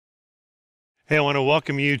Hey, I want to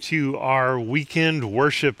welcome you to our weekend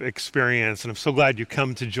worship experience, and I'm so glad you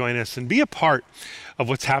come to join us and be a part of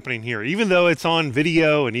what's happening here. Even though it's on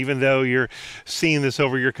video, and even though you're seeing this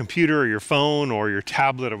over your computer or your phone or your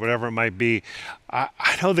tablet or whatever it might be,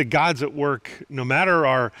 I know that God's at work no matter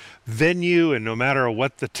our venue and no matter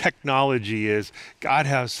what the technology is. God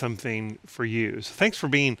has something for you. So thanks for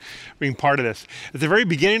being part of this. At the very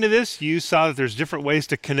beginning of this, you saw that there's different ways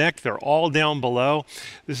to connect. They're all down below.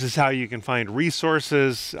 This is how you can find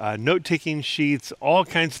resources, note-taking sheets, all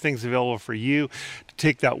kinds of things available for you to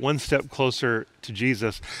take that one step closer to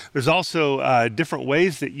Jesus. There's also different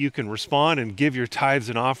ways that you can respond and give your tithes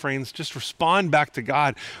and offerings. Just respond back to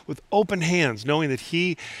God with open hands, knowing that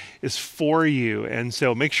He is for you. And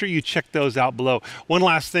so make sure you check those out below. One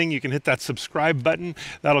last thing, you can hit that subscribe button.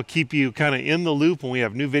 That'll keep you kind of in the loop when we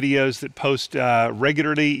have new videos that post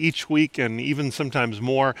regularly each week and even sometimes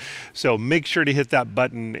more. So make sure to hit that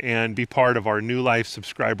button and be part of our New Life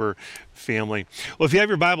subscriber family. Well, if you have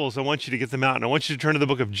your Bibles, I want you to get them out, and I want you to turn to the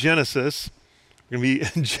book of Genesis. We're going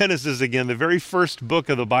to be in Genesis again, the very first book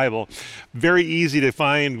of the Bible. Very easy to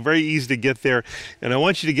find, very easy to get there. And I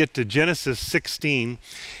want you to get to Genesis 16.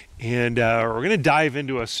 And we're going to dive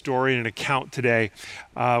into a story and an account today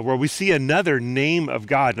where we see another name of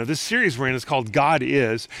God. Now, this series we're in is called God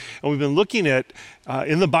Is. And we've been looking at,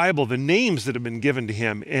 in the Bible, the names that have been given to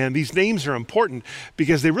Him. And these names are important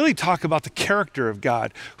because they really talk about the character of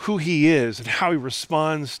God, who He is, and how He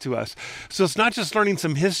responds to us. So it's not just learning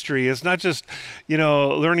some history. It's not just,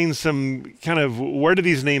 learning some kind of where do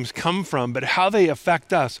these names come from, but how they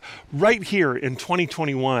affect us right here in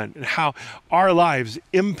 2021 and how our lives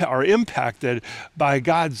are impacted by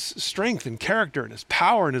God's strength and character and His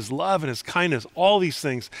power and His love and His kindness, all these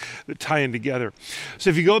things that tie in together. So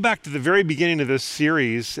if you go back to the very beginning of this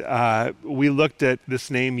series, we looked at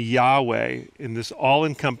this name Yahweh, in this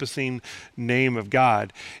all-encompassing name of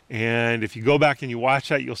God. And if you go back and you watch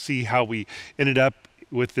that, you'll see how we ended up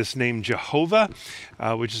with this name Jehovah,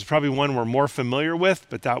 which is probably one we're more familiar with,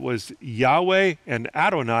 but that was Yahweh and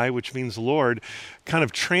Adonai, which means Lord, kind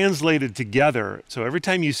of translated together. So every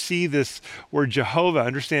time you see this word Jehovah,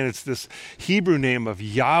 understand it's this Hebrew name of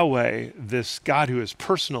Yahweh, this God who is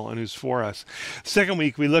personal and who's for us. Second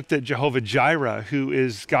week, we looked at Jehovah Jireh, who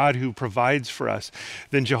is God who provides for us.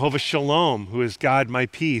 Then Jehovah Shalom, who is God my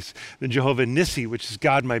peace. Then Jehovah Nissi, which is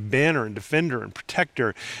God my banner and defender and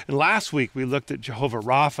protector. And last week, we looked at Jehovah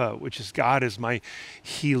Rapha, which is God as my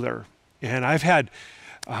healer. And I've had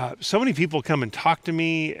so many people come and talk to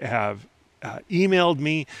me, have emailed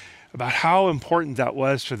me about how important that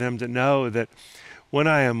was for them to know that when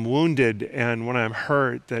I am wounded and when I'm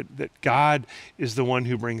hurt, that God is the one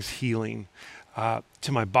who brings healing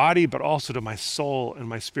to my body, but also to my soul and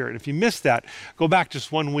my spirit. If you missed that, go back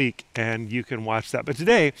just 1 week and you can watch that. But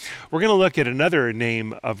today, we're going to look at another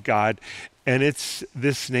name of God, and it's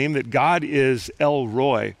this name that God is El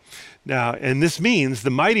Roi. Now, and this means the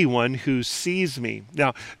mighty one who sees me.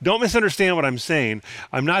 Now, don't misunderstand what I'm saying.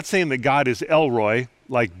 I'm not saying that God is Elroy,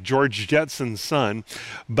 like George Jetson's son,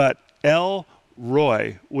 but El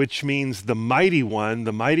Roi, which means the mighty one,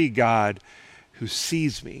 the mighty God who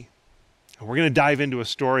sees me. And we're going to dive into a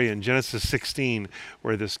story in Genesis 16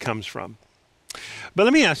 where this comes from. But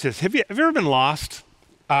let me ask this. Have you ever been lost?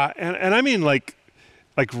 And I mean like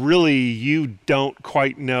really you don't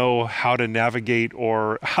quite know how to navigate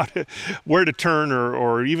or where to turn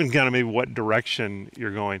or even kind of maybe what direction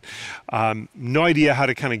you're going. No idea how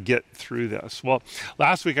to kind of get through this. Well,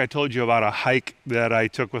 last week I told you about a hike that I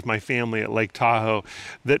took with my family at Lake Tahoe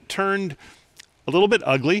that turned a little bit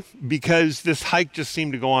ugly because this hike just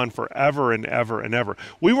seemed to go on forever and ever and ever.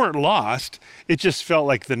 We weren't lost. It just felt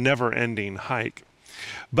like the never-ending hike.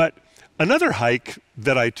 But another hike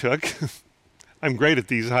that I took I'm great at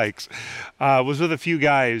these hikes, was with a few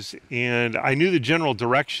guys, and I knew the general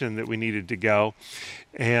direction that we needed to go,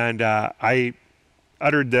 and I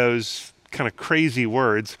uttered those kind of crazy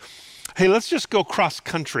words. Hey, let's just go cross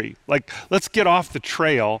country. Like, let's get off the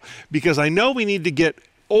trail because I know we need to get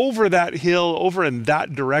over that hill, over in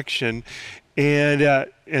that direction, and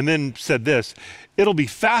then said this, it'll be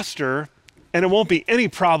faster and it won't be any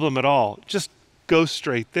problem at all. Just go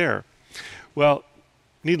straight there. Well,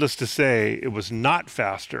 needless to say, it was not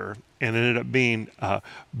faster and ended up being a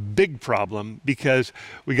big problem because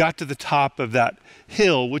we got to the top of that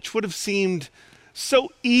hill, which would have seemed so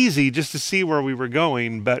easy just to see where we were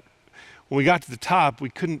going. But when we got to the top, we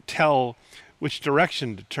couldn't tell which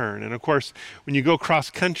direction to turn. And of course, when you go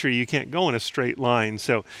cross country, you can't go in a straight line.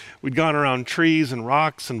 So we'd gone around trees and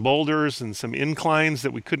rocks and boulders and some inclines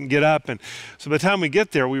that we couldn't get up. And so by the time we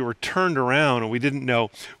get there, we were turned around and we didn't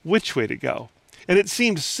know which way to go. And it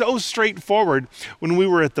seemed so straightforward when we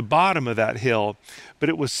were at the bottom of that hill, but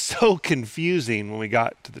it was so confusing when we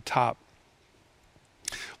got to the top.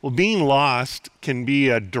 Well, being lost can be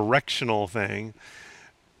a directional thing,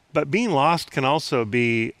 but being lost can also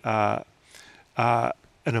be an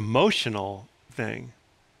emotional thing.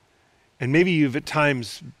 And maybe you've at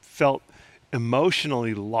times felt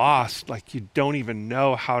emotionally lost, like you don't even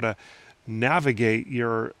know how to navigate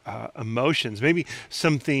your emotions. Maybe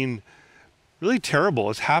something really terrible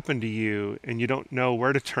has happened to you and you don't know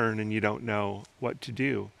where to turn and you don't know what to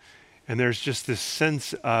do. And there's just this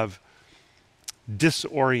sense of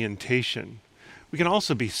disorientation. We can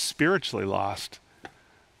also be spiritually lost,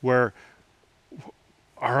 where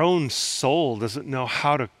our own soul doesn't know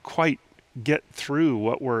how to quite get through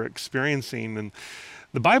what we're experiencing. And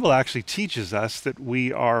the Bible actually teaches us that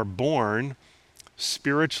we are born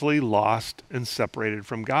spiritually lost and separated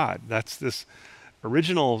from God. That's this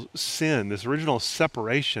original sin, this original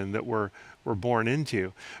separation that we're born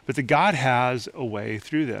into. But that God has a way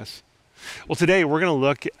through this. Well, today we're going to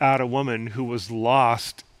look at a woman who was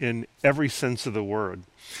lost in every sense of the word.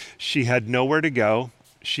 She had nowhere to go.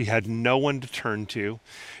 She had no one to turn to.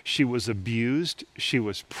 She was abused. She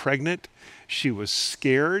was pregnant. She was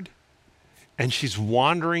scared. And she's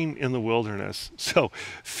wandering in the wilderness. So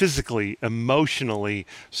physically, emotionally,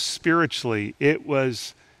 spiritually, it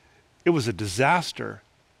was a disaster.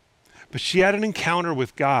 But she had an encounter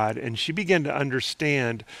with God, and she began to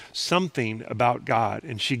understand something about God.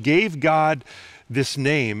 And she gave God this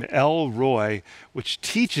name, El Roi, which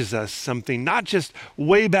teaches us something, not just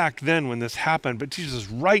way back then when this happened, but teaches us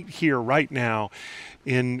right here, right now,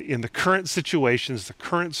 in the current situations, the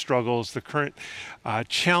current struggles, the current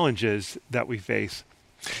challenges that we face.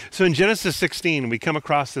 So in Genesis 16, we come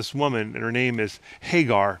across this woman, and her name is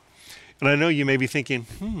Hagar. And I know you may be thinking,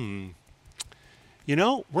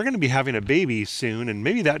 we're going to be having a baby soon, and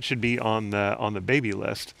maybe that should be on the baby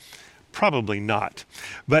list. Probably not.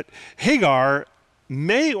 But Hagar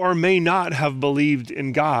may or may not have believed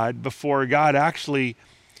in God before God actually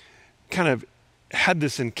kind of had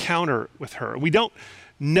this encounter with her. We don't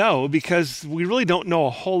know because we really don't know a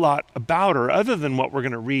whole lot about her other than what we're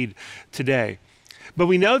going to read today. But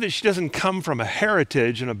we know that she doesn't come from a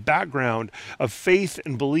heritage and a background of faith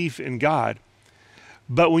and belief in God.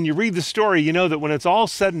 But when you read the story, you know that when it's all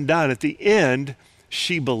said and done, at the end,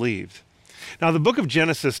 she believed. Now, the book of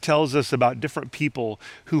Genesis tells us about different people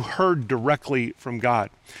who heard directly from God.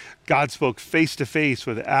 God spoke face to face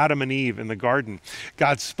with Adam and Eve in the garden.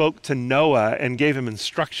 God spoke to Noah and gave him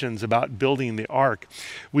instructions about building the ark.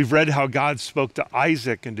 We've read how God spoke to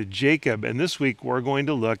Isaac and to Jacob. And this week we're going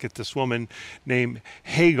to look at this woman named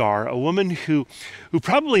Hagar, a woman who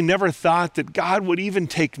probably never thought that God would even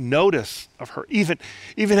take notice of her, even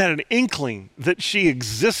had an inkling that she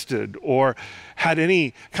existed or had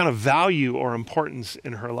any kind of value or importance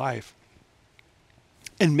in her life.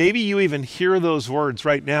 And maybe you even hear those words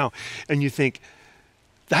right now and you think,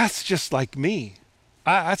 that's just like me.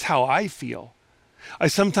 That's how I feel. I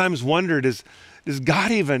sometimes wonder, does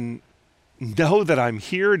God even know that I'm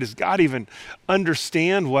here? Does God even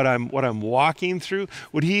understand what I'm walking through?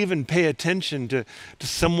 Would he even pay attention to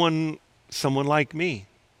someone like me?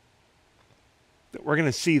 That we're going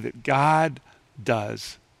to see that God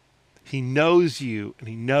does. He knows you and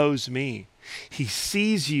he knows me. He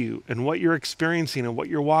sees you and what you're experiencing and what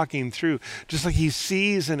you're walking through, just like he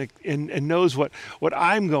sees and knows what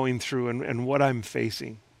I'm going through and what I'm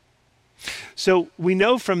facing. So we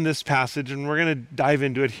know from this passage, and we're going to dive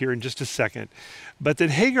into it here in just a second, but that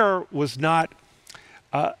Hagar was not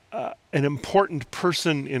an important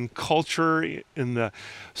person in culture, in the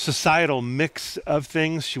societal mix of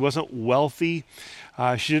things. She wasn't wealthy.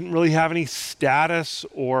 She didn't really have any status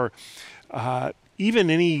or even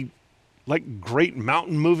any great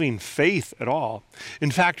mountain moving faith at all.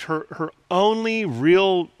 In fact, her only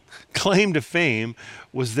real claim to fame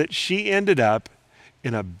was that she ended up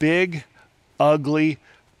in a big, ugly,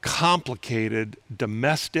 complicated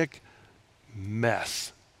domestic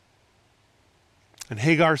mess. And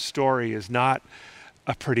Hagar's story is not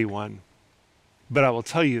a pretty one, but I will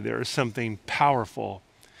tell you there is something powerful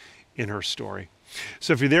in her story.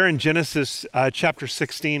 So if you're there in Genesis chapter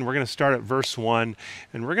 16, we're going to start at verse 1,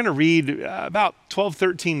 and we're going to read about 12,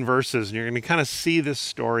 13 verses, and you're going to kind of see this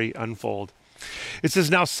story unfold. It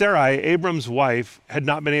says, "Now Sarai, Abram's wife, had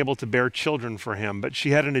not been able to bear children for him, but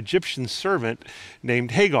she had an Egyptian servant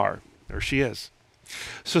named Hagar." There she is.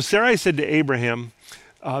 "So Sarai said to Abraham,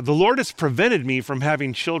 'The Lord has prevented me from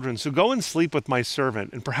having children, so go and sleep with my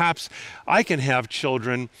servant, and perhaps I can have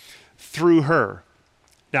children through her.'"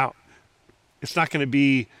 Now, it's not going to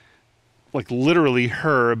be like literally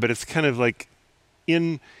her, but it's kind of like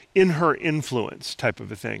in her influence type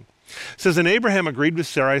of a thing. It says, and Abraham agreed with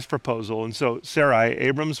Sarai's proposal, and so Sarai,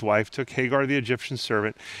 Abram's wife, took Hagar, the Egyptian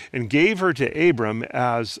servant, and gave her to Abram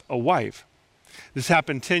as a wife. This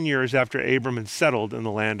happened 10 years after Abram had settled in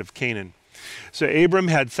the land of Canaan. So Abram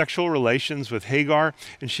had sexual relations with Hagar,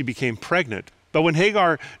 and she became pregnant. But when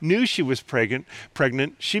Hagar knew she was pregnant,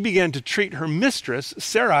 she began to treat her mistress,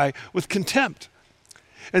 Sarai, with contempt.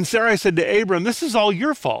 And Sarai said to Abram, this is all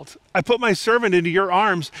your fault. I put my servant into your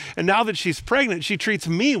arms, and now that she's pregnant, she treats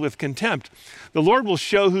me with contempt. The Lord will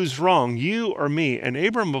show who's wrong, you or me. And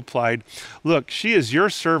Abram replied, look, she is your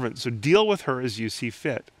servant, so deal with her as you see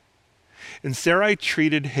fit. And Sarai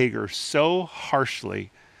treated Hagar so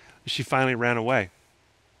harshly that she finally ran away.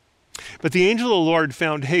 But the angel of the Lord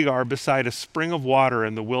found Hagar beside a spring of water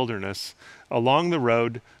in the wilderness along the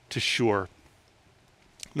road to Shur.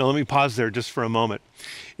 Now let me pause there just for a moment.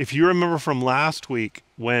 If you remember from last week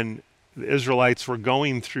when the Israelites were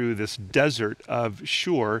going through this desert of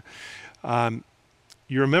Shur,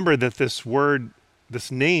 you remember that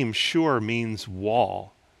this name Shur means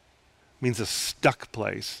wall, means a stuck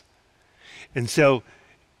place. And so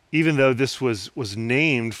even though this was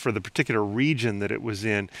named for the particular region that it was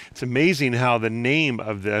in, it's amazing how the name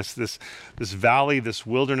of this valley, this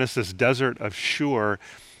wilderness, this desert of Shur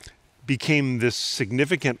became this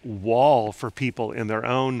significant wall for people in their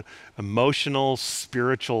own emotional,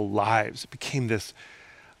 spiritual lives. It became this,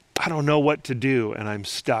 I don't know what to do and I'm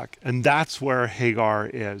stuck. And that's where Hagar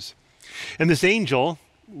is. And this angel,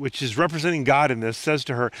 which is representing God in this, says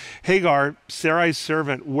to her, Hagar, Sarai's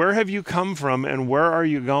servant, where have you come from and where are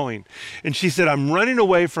you going? And she said, I'm running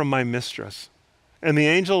away from my mistress. And the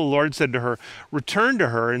angel of the Lord said to her, return to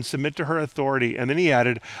her and submit to her authority. And then he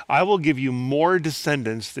added, I will give you more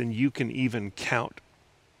descendants than you can even count.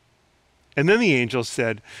 And then the angel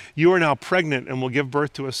said, you are now pregnant and will give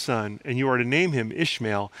birth to a son, and you are to name him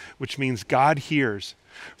Ishmael, which means God hears.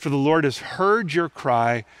 For the Lord has heard your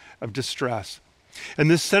cry of distress.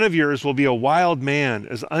 And this son of yours will be a wild man,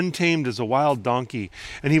 as untamed as a wild donkey.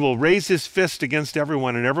 And he will raise his fist against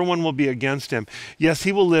everyone, and everyone will be against him. Yes,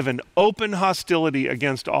 he will live in open hostility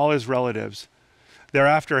against all his relatives.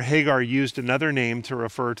 Thereafter, Hagar used another name to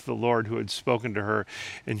refer to the Lord who had spoken to her.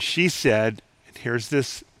 And she said, and here's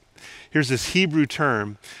this Hebrew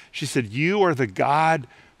term, she said, you are the God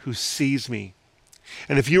who sees me.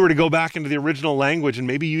 And if you were to go back into the original language, and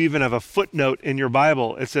maybe you even have a footnote in your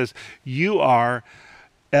Bible, it says, you are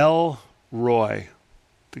El Roi,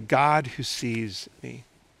 the God who sees me.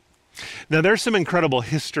 Now, there's some incredible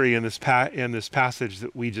history in this passage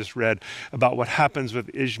that we just read about what happens with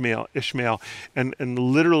Ishmael and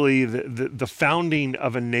literally the founding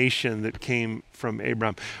of a nation that came from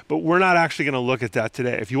Abram. But we're not actually going to look at that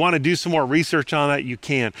today. If you want to do some more research on that, you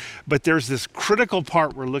can. But there's this critical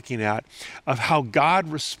part we're looking at of how God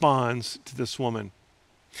responds to this woman.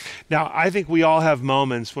 Now, I think we all have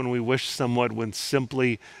moments when we wish someone would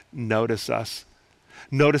simply notice us.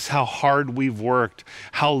 Notice how hard we've worked,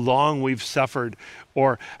 how long we've suffered,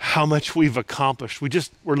 or how much we've accomplished.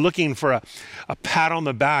 We're looking for a pat on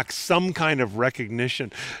the back, some kind of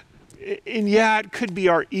recognition. And yeah, it could be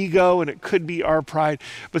our ego and it could be our pride,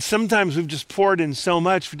 but sometimes we've just poured in so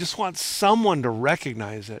much, we just want someone to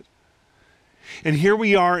recognize it. And here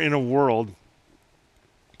we are in a world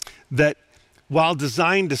that, while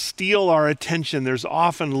designed to steal our attention, there's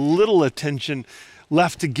often little attention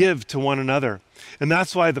left to give to one another. And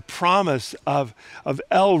that's why the promise of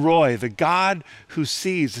El Roi, the God who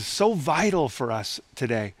sees, is so vital for us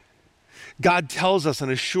today. God tells us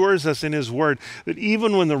and assures us in his word that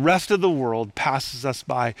even when the rest of the world passes us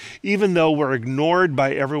by, even though we're ignored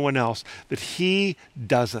by everyone else, that he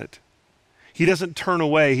doesn't. He doesn't turn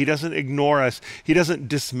away. He doesn't ignore us. He doesn't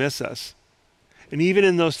dismiss us. And even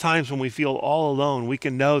in those times when we feel all alone, we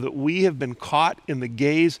can know that we have been caught in the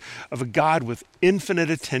gaze of a God with infinite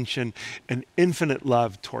attention and infinite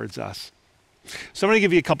love towards us. So I'm going to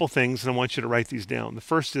give you a couple things, and I want you to write these down. The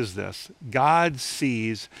first is this: God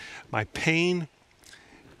sees my pain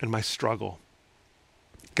and my struggle.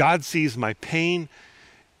 God sees my pain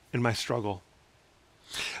and my struggle.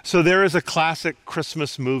 So there is a classic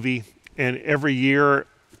Christmas movie, and every year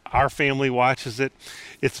our family watches it.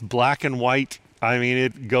 It's black and white. I mean,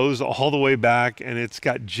 it goes all the way back, and it's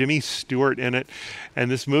got Jimmy Stewart in it. And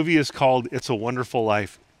this movie is called It's a Wonderful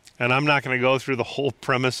Life. And I'm not going to go through the whole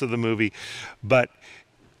premise of the movie, but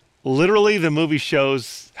literally the movie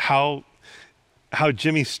shows how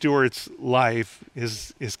Jimmy Stewart's life,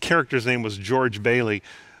 his character's name was George Bailey,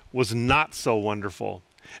 was not so wonderful,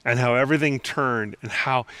 and how everything turned, and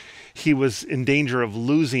how he was in danger of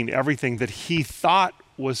losing everything that he thought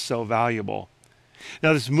was so valuable.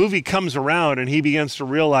 Now, this movie comes around and he begins to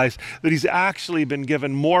realize that he's actually been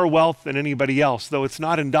given more wealth than anybody else, though it's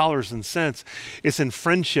not in dollars and cents. It's in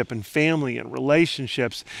friendship and family and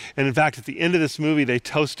relationships. And in fact, at the end of this movie, they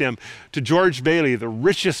toast him to George Bailey, the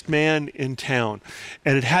richest man in town.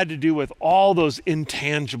 And it had to do with all those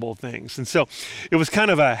intangible things. And so it was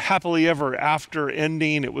kind of a happily ever after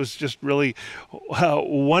ending. It was just really,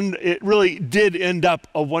 it really did end up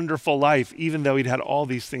a wonderful life, even though he'd had all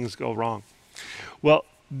these things go wrong. Well,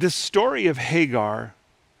 this story of Hagar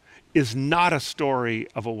is not a story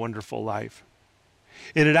of a wonderful life.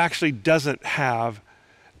 And it actually doesn't have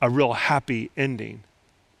a real happy ending.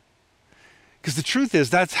 Because the truth is,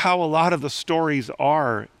 that's how a lot of the stories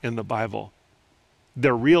are in the Bible.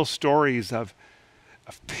 They're real stories of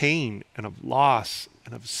pain and of loss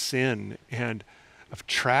and of sin and of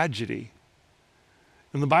tragedy.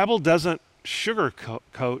 And the Bible doesn't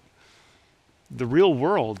sugarcoat the real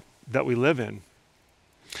world that we live in.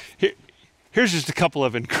 Here's just a couple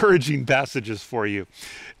of encouraging passages for you.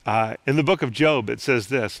 In the book of Job, it says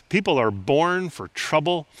this: people are born for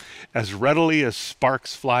trouble as readily as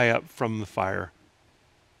sparks fly up from the fire.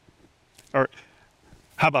 Or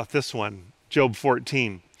how about this one? Job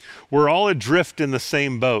 14. We're all adrift in the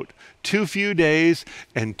same boat, too few days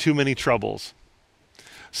and too many troubles.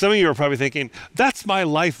 Some of you are probably thinking, that's my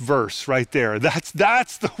life verse right there. That's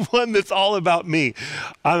the one that's all about me.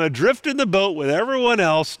 I'm adrift in the boat with everyone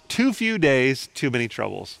else, too few days, too many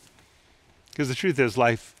troubles. Because the truth is,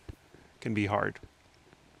 life can be hard.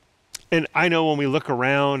 And I know when we look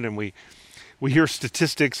around and we hear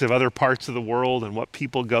statistics of other parts of the world and what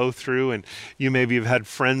people go through, and you maybe have had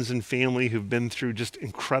friends and family who've been through just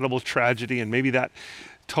incredible tragedy, and maybe that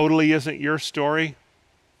totally isn't your story.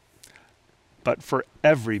 But for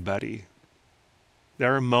everybody,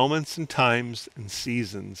 there are moments and times and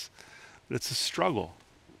seasons that it's a struggle,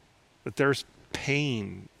 that there's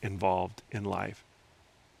pain involved in life.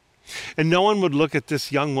 And no one would look at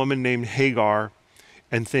this young woman named Hagar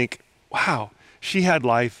and think, wow, she had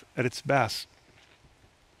life at its best.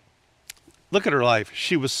 Look at her life.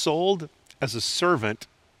 She was sold as a servant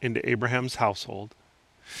into Abraham's household.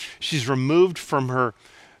 She's removed from her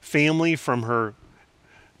family, from her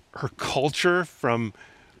culture, from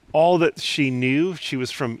all that she knew. She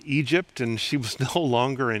was from Egypt, and she was no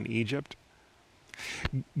longer in Egypt.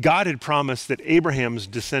 God had promised that Abraham's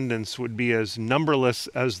descendants would be as numberless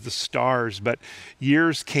as the stars, but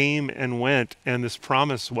years came and went, and this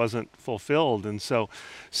promise wasn't fulfilled. And so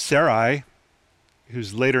Sarai,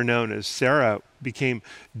 who's later known as Sarah, became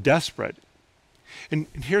desperate. And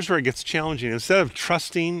here's where it gets challenging. Instead of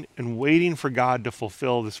trusting and waiting for God to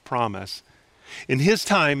fulfill this promise, in his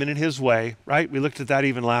time and in his way, right? We looked at that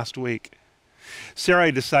even last week. Sarai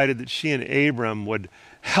decided that she and Abram would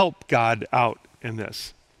help God out in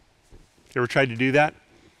this. You ever tried to do that?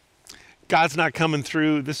 God's not coming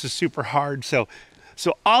through. This is super hard. So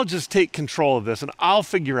I'll just take control of this and I'll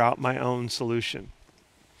figure out my own solution.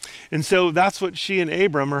 And so that's what she and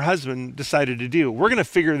Abram, her husband, decided to do. We're going to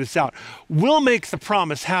figure this out. We'll make the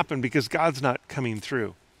promise happen because God's not coming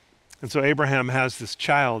through. And so Abraham has this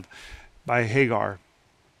child by Hagar.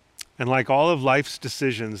 And like all of life's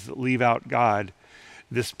decisions that leave out God,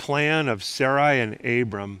 this plan of Sarai and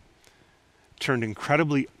Abram turned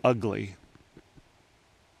incredibly ugly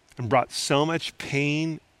and brought so much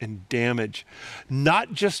pain and damage,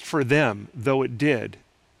 not just for them, though it did,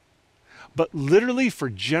 but literally for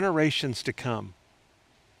generations to come.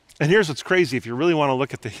 And here's what's crazy, if you really want to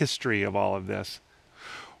look at the history of all of this.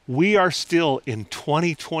 We are still in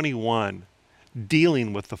 2021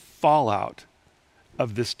 dealing with the fallout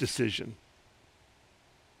of this decision.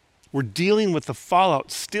 We're dealing with the fallout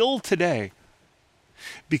still today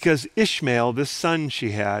because Ishmael, this son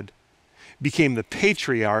she had, became the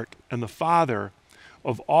patriarch and the father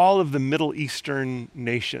of all of the Middle Eastern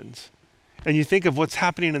nations. And you think of what's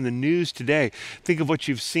happening in the news today. Think of what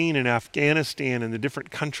you've seen in Afghanistan and the different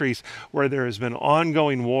countries where there has been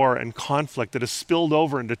ongoing war and conflict that has spilled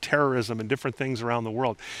over into terrorism and different things around the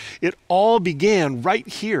world. It all began right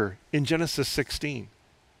here in Genesis 16.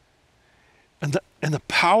 And the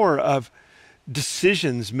power of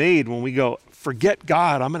decisions made when we go, forget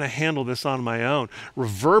God, I'm going to handle this on my own,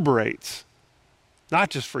 reverberates, not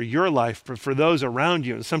just for your life, but for those around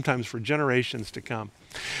you and sometimes for generations to come.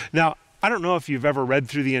 Now, I don't know if you've ever read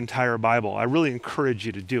through the entire Bible. I really encourage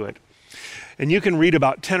you to do it. And you can read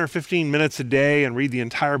about 10 or 15 minutes a day and read the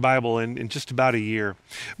entire Bible in just about a year.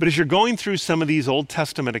 But as you're going through some of these Old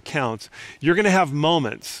Testament accounts, you're going to have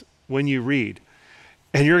moments when you read,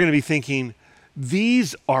 and you're going to be thinking,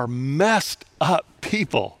 these are messed up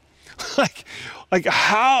people. like, like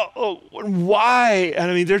how, why?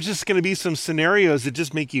 And I mean, there's just going to be some scenarios that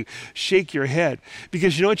just make you shake your head.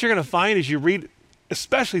 Because you know what you're going to find as you read,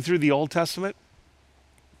 especially through the Old Testament?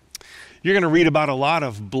 You're going to read about a lot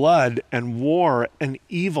of blood and war and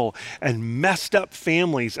evil and messed up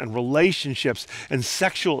families and relationships and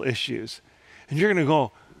sexual issues. And you're going to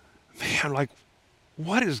go, man, like,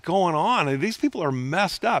 what is going on? And these people are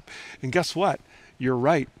messed up. And guess what? You're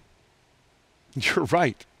right. You're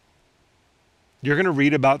right. You're going to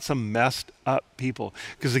read about some messed up people.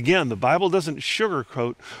 Because again, the Bible doesn't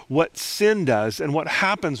sugarcoat what sin does and what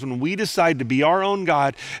happens when we decide to be our own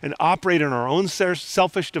God and operate in our own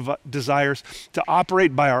selfish desires, to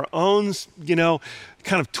operate by our own,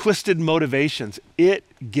 kind of twisted motivations. It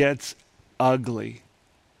gets ugly.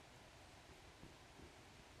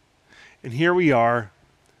 And here we are,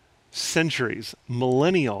 centuries,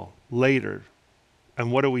 millennial later,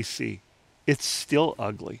 and what do we see? It's still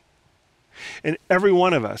ugly. And every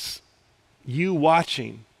one of us, you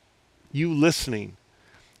watching, you listening,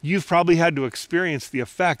 you've probably had to experience the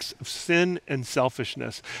effects of sin and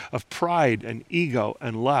selfishness, of pride and ego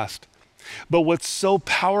and lust. But what's so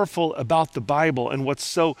powerful about the Bible and what's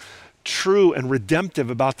so true and redemptive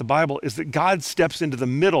about the Bible is that God steps into the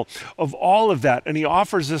middle of all of that and he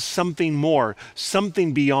offers us something more,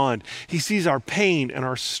 something beyond. He sees our pain and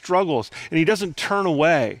our struggles and he doesn't turn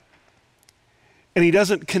away. And he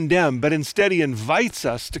doesn't condemn, but instead he invites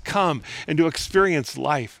us to come and to experience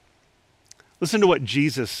life. Listen to what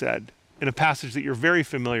Jesus said in a passage that you're very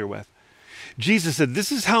familiar with. Jesus said,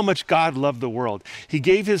 this is how much God loved the world. He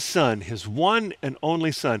gave his son, his one and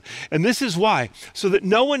only son. And this is why, so that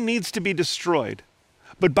no one needs to be destroyed,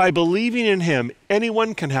 but by believing in him,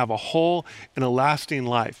 anyone can have a whole and a lasting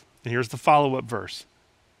life. And here's the follow-up verse.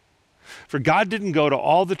 For God didn't go to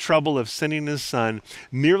all the trouble of sending his son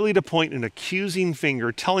merely to point an accusing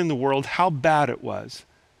finger, telling the world how bad it was,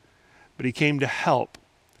 but he came to help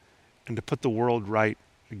and to put the world right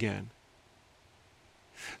again.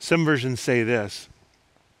 Some versions say this,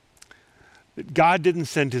 that God didn't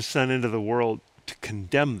send his son into the world to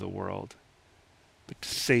condemn the world, but to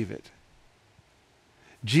save it.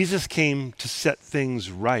 Jesus came to set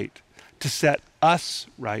things right, to set us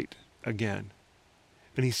right again.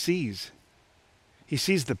 And he sees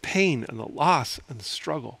the pain and the loss and the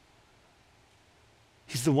struggle.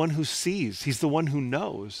 He's the one who sees. He's the one who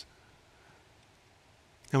knows.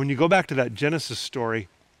 Now, when you go back to that Genesis story,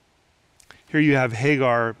 here you have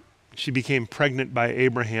Hagar. She became pregnant by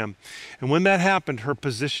Abraham. And when that happened, her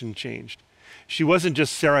position changed. She wasn't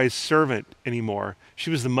just Sarai's servant anymore. She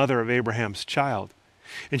was the mother of Abraham's child.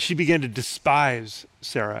 And she began to despise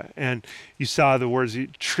Sarah. And you saw the words, you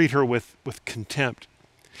treat her with contempt.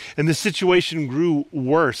 And the situation grew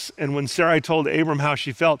worse. And when Sarai told Abram how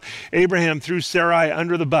she felt, Abraham threw Sarai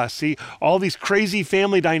under the bus. See, all these crazy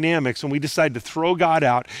family dynamics when we decide to throw God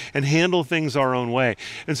out and handle things our own way.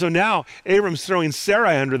 And so now Abram's throwing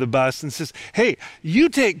Sarai under the bus and says, hey, you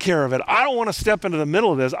take care of it. I don't want to step into the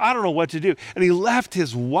middle of this. I don't know what to do. And he left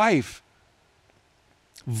his wife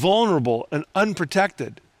vulnerable and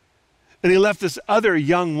unprotected. And he left this other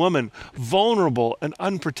young woman vulnerable and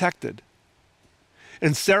unprotected.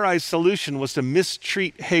 And Sarai's solution was to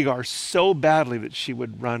mistreat Hagar so badly that she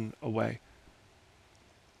would run away.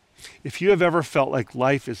 If you have ever felt like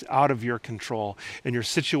life is out of your control and your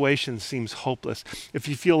situation seems hopeless, if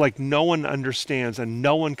you feel like no one understands and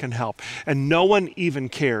no one can help and no one even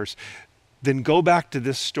cares, then go back to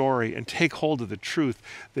this story and take hold of the truth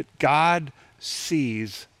that God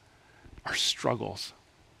sees our struggles.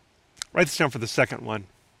 Write this down for the second one.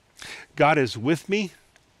 God is with me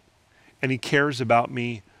and he cares about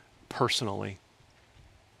me personally.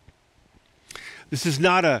 This is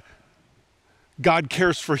not a God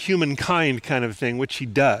cares for humankind kind of thing, which he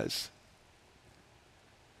does.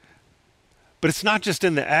 But it's not just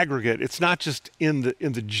in the aggregate, it's not just in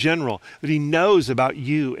the general, that he knows about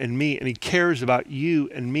you and me, and he cares about you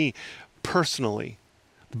and me personally.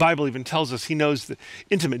 The Bible even tells us he knows the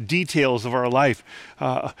intimate details of our life,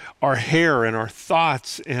 our hair and our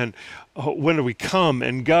thoughts, and when do we come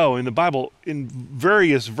and go. And the Bible, in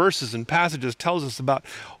various verses and passages, tells us about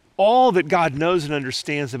all that God knows and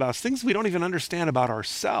understands about us, things we don't even understand about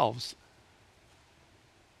ourselves.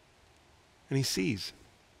 And he sees.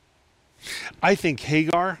 I think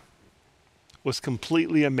Hagar was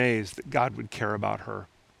completely amazed that God would care about her.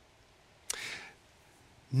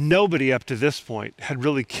 Nobody up to this point had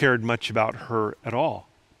really cared much about her at all.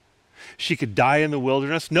 She could die in the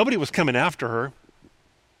wilderness. Nobody was coming after her.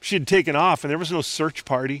 She had taken off and there was no search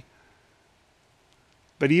party.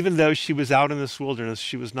 But even though she was out in this wilderness,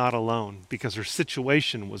 she was not alone because her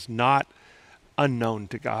situation was not unknown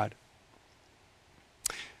to God.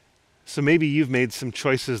 So maybe you've made some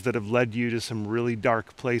choices that have led you to some really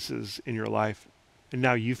dark places in your life. And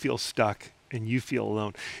now you feel stuck and you feel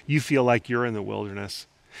alone. You feel like you're in the wilderness.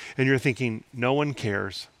 And you're thinking, no one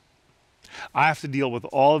cares. I have to deal with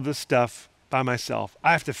all of this stuff by myself.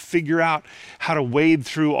 I have to figure out how to wade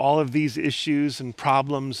through all of these issues and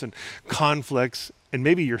problems and conflicts. And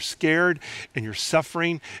maybe you're scared and you're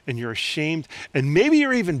suffering and you're ashamed. And maybe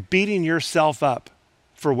you're even beating yourself up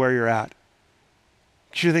for where you're at.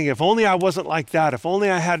 You're thinking, if only I wasn't like that, if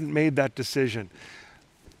only I hadn't made that decision.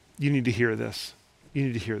 You need to hear this. You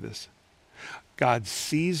need to hear this. God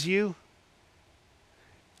sees you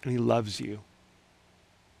and he loves you.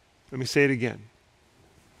 Let me say it again.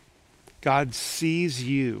 God sees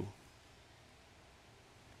you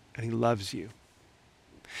and he loves you.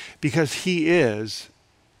 Because he is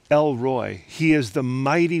El Roi. He is the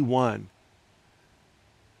mighty one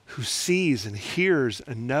who sees and hears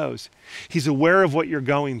and knows. He's aware of what you're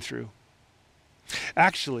going through.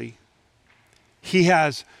 Actually, he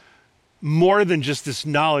has more than just this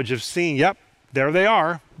knowledge of seeing, yep, there they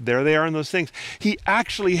are in those things. He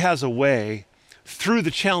actually has a way through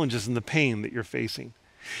the challenges and the pain that you're facing.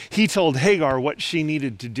 He told Hagar what she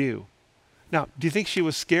needed to do. Now, do you think she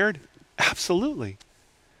was scared? Absolutely.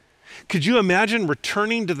 Could you imagine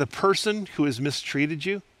returning to the person who has mistreated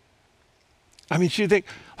you? I mean, she'd think,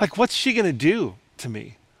 like, what's she going to do to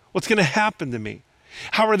me? What's going to happen to me?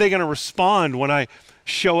 How are they going to respond when I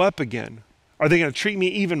show up again? Are they going to treat me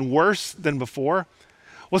even worse than before?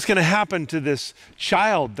 What's going to happen to this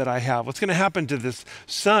child that I have? What's going to happen to this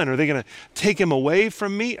son? Are they going to take him away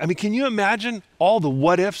from me? I mean, can you imagine all the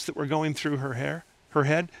what ifs that were going through her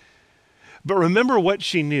head? But remember what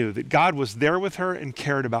she knew, that God was there with her and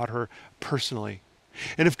cared about her personally.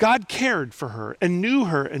 And if God cared for her and knew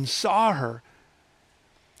her and saw her,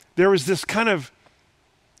 there was this kind of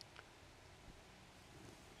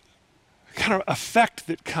effect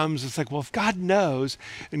that comes. It's like, well, if God knows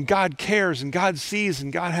and God cares and God sees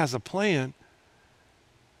and God has a plan,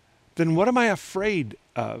 then what am I afraid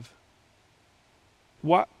of?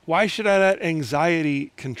 Why should I let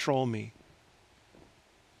anxiety control me?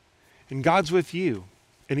 And God's with you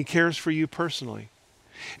and he cares for you personally.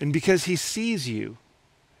 And because he sees you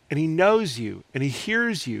and he knows you and he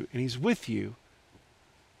hears you and he's with you,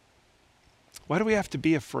 why do we have to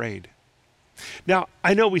be afraid? Now,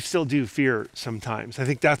 I know we still do fear sometimes. I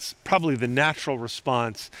think that's probably the natural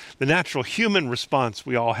response, the natural human response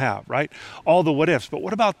we all have, right? All the what ifs. But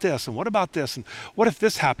what about this? And what about this? And what if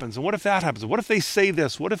this happens? And what if that happens? And what if they say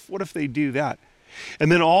this? What if they do that? And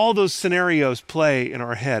then all those scenarios play in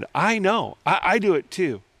our head. I know. I do it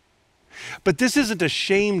too. But this isn't a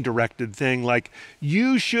shame-directed thing like,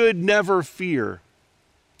 you should never fear.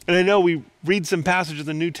 And I know we read some passages of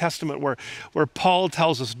the New Testament where Paul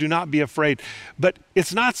tells us, do not be afraid. But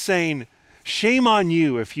it's not saying, shame on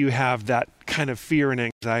you if you have that kind of fear and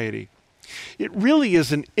anxiety. It really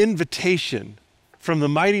is an invitation from the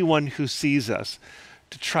mighty one who sees us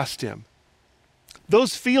to trust him.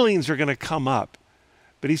 Those feelings are going to come up.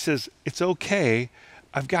 But he says, it's okay,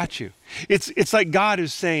 I've got you. It's like God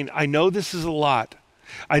is saying, I know this is a lot.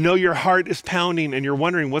 I know your heart is pounding and you're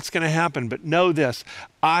wondering what's going to happen, but know this,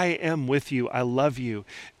 I am with you, I love you,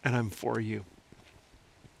 and I'm for you.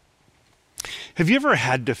 Have you ever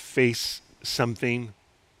had to face something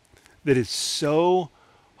that is so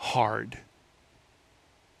hard,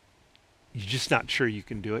 you're just not sure you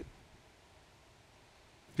can do it?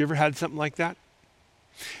 Have you ever had something like that?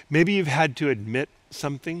 Maybe you've had to admit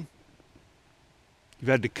something. You've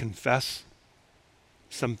had to confess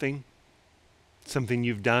something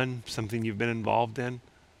you've done, something you've been involved in.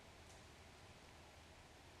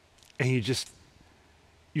 And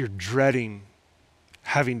you're dreading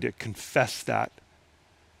having to confess that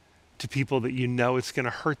to people that you know it's going to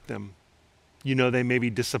hurt them. You know they may be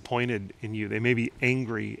disappointed in you. They may be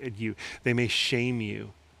angry at you. They may shame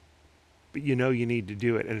you. But you know you need to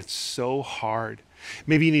do it, and it's so hard.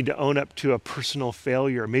 Maybe you need to own up to a personal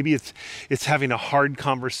failure. Maybe it's having a hard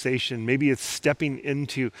conversation. Maybe it's stepping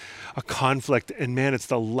into a conflict, and man, it's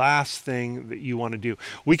the last thing that you want to do.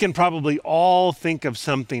 We can probably all think of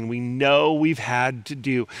something we know we've had to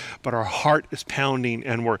do, but our heart is pounding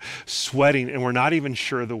and we're sweating and we're not even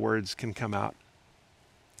sure the words can come out.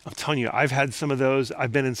 I'm telling you, I've had some of those.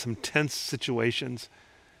 I've been in some tense situations.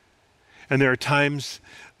 And there are times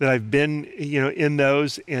that I've been, in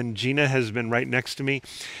those, and Gina has been right next to me.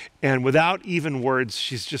 And without even words,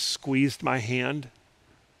 she's just squeezed my hand.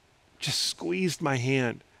 Just squeezed my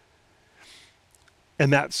hand.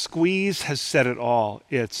 And that squeeze has said it all.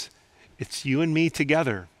 It's you and me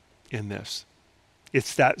together in this.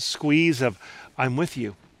 It's that squeeze of, I'm with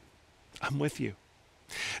you. I'm with you.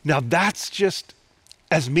 Now that's just,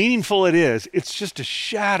 as meaningful it is, it's just a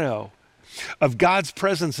shadow of God's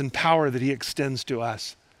presence and power that he extends to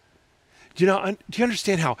us. Do you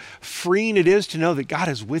understand how freeing it is to know that God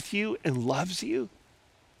is with you and loves you?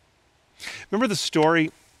 Remember the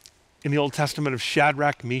story in the Old Testament of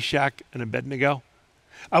Shadrach, Meshach, and Abednego?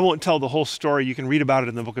 I won't tell the whole story. You can read about it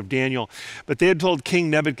in the book of Daniel. But they had told King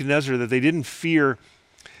Nebuchadnezzar that they didn't fear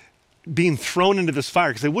being thrown into this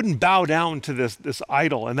fire because they wouldn't bow down to this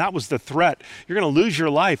idol. And that was the threat. You're going to lose your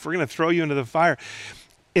life. We're going to throw you into the fire.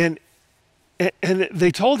 And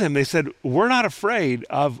they told him, they said, we're not afraid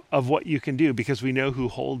of what you can do because we know who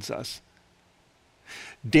holds us.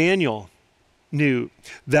 Daniel knew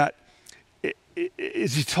that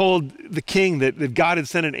as he told the king that God had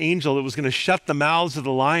sent an angel that was going to shut the mouths of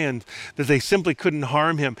the lions, that they simply couldn't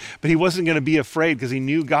harm him, but he wasn't going to be afraid because he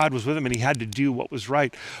knew God was with him and he had to do what was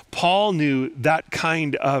right. Paul knew that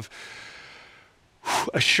kind of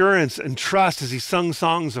assurance and trust as he sung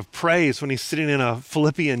songs of praise when he's sitting in a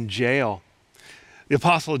Philippian jail. The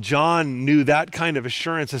Apostle John knew that kind of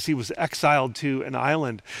assurance as he was exiled to an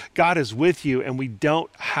island. God is with you, and we don't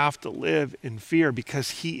have to live in fear because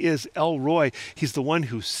he is El Roi. He's the one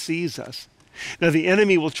who sees us. Now, the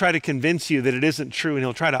enemy will try to convince you that it isn't true, and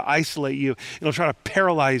he'll try to isolate you, and he'll try to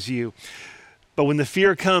paralyze you. But when the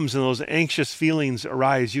fear comes and those anxious feelings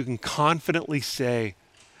arise, you can confidently say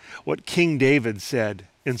what King David said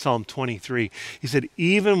in Psalm 23. He said,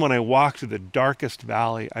 even when I walk through the darkest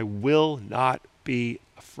valley, I will not be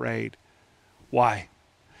afraid. Why?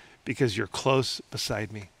 Because you're close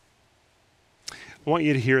beside me. I want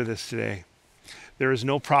you to hear this today. There is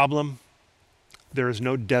no problem. There is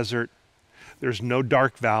no desert. There's no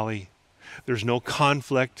dark valley. There's no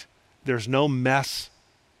conflict. There's no mess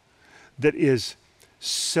that is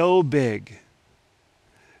so big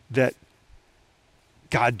that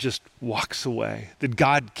God just walks away, that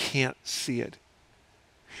God can't see it.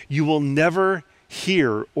 You will never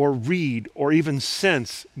hear or read or even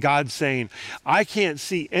sense God saying, I can't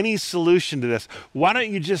see any solution to this. Why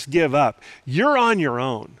don't you just give up? You're on your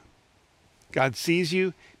own. God sees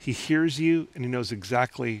you, he hears you, and he knows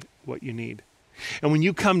exactly what you need. And when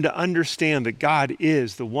you come to understand that God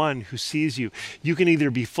is the one who sees you, you can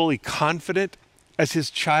either be fully confident as his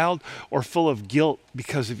child or full of guilt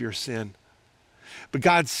because of your sin. But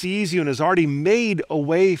God sees you and has already made a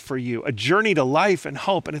way for you, a journey to life and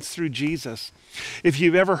hope, and it's through Jesus. If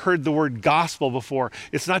you've ever heard the word gospel before,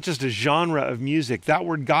 it's not just a genre of music. That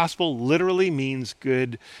word gospel literally means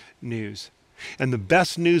good news. And the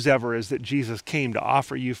best news ever is that Jesus came to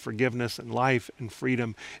offer you forgiveness and life and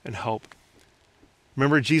freedom and hope.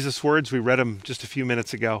 Remember Jesus' words? We read them just a few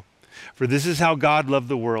minutes ago. For this is how God loved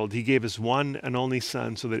the world. He gave his one and only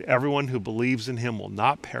Son so that everyone who believes in him will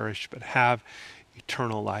not perish but have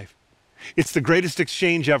eternal life. It's the greatest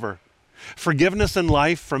exchange ever. Forgiveness and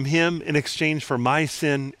life from him in exchange for my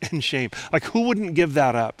sin and shame. Like, who wouldn't give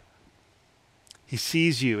that up? He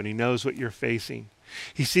sees you and he knows what you're facing.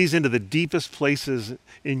 He sees into the deepest places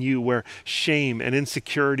in you where shame and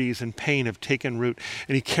insecurities and pain have taken root.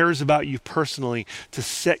 And he cares about you personally to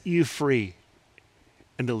set you free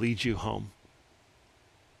and to lead you home.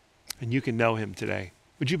 And you can know him today.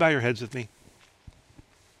 Would you bow your heads with me?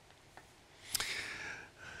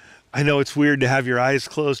 I know it's weird to have your eyes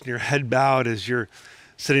closed and your head bowed as you're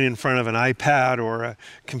sitting in front of an iPad or a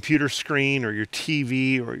computer screen or your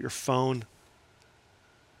TV or your phone.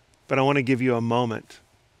 But I want to give you a moment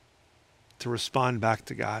to respond back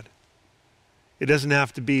to God. It doesn't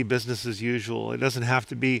have to be business as usual. It doesn't have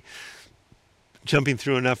to be jumping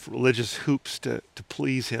through enough religious hoops to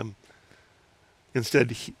please him.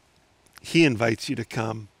 Instead, he invites you to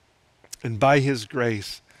come and by his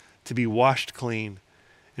grace to be washed clean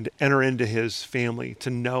and to enter into his family, to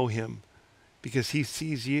know him because he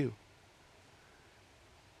sees you.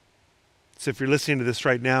 So if you're listening to this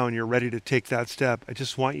right now and you're ready to take that step, I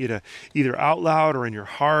just want you to, either out loud or in your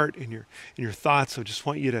heart, in your thoughts, I just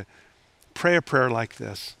want you to pray a prayer like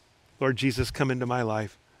this. Lord Jesus, come into my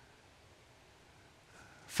life.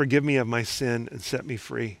 Forgive me of my sin and set me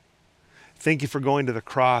free. Thank you for going to the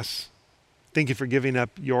cross. Thank you for giving up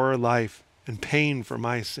your life and paying for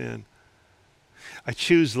my sin. I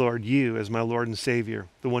choose, Lord, you as my Lord and Savior,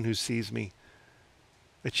 the one who sees me.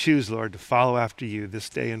 I choose, Lord, to follow after you this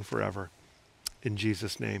day and forever. In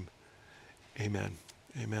Jesus' name, amen.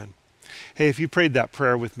 Amen. Hey, if you prayed that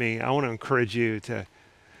prayer with me, I want to encourage you to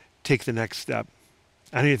take the next step.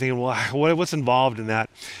 I know you're thinking, well, what's involved in that?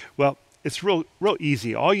 Well, it's real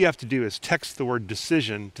easy. All you have to do is text the word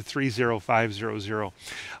decision to 30500.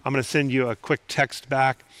 I'm going to send you a quick text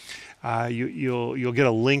back. You'll get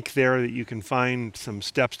a link there that you can find some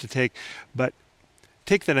steps to take. But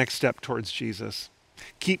take the next step towards Jesus.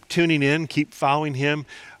 Keep tuning in, keep following him.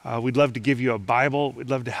 We'd love to give you a Bible. We'd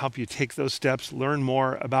love to help you take those steps, learn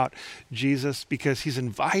more about Jesus, because he's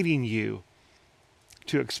inviting you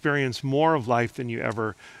to experience more of life than you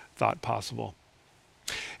ever thought possible.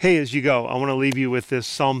 Hey, as you go, I want to leave you with this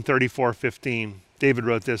Psalm 34:15. David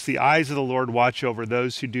wrote this: "The eyes of the Lord watch over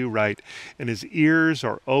those who do right, and his ears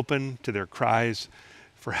are open to their cries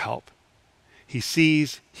for help." He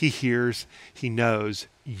sees, he hears, he knows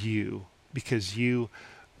you, because you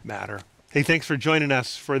matter. Hey, thanks for joining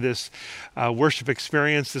us for this worship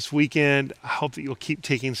experience this weekend. I hope that you'll keep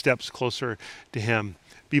taking steps closer to him.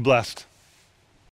 Be blessed.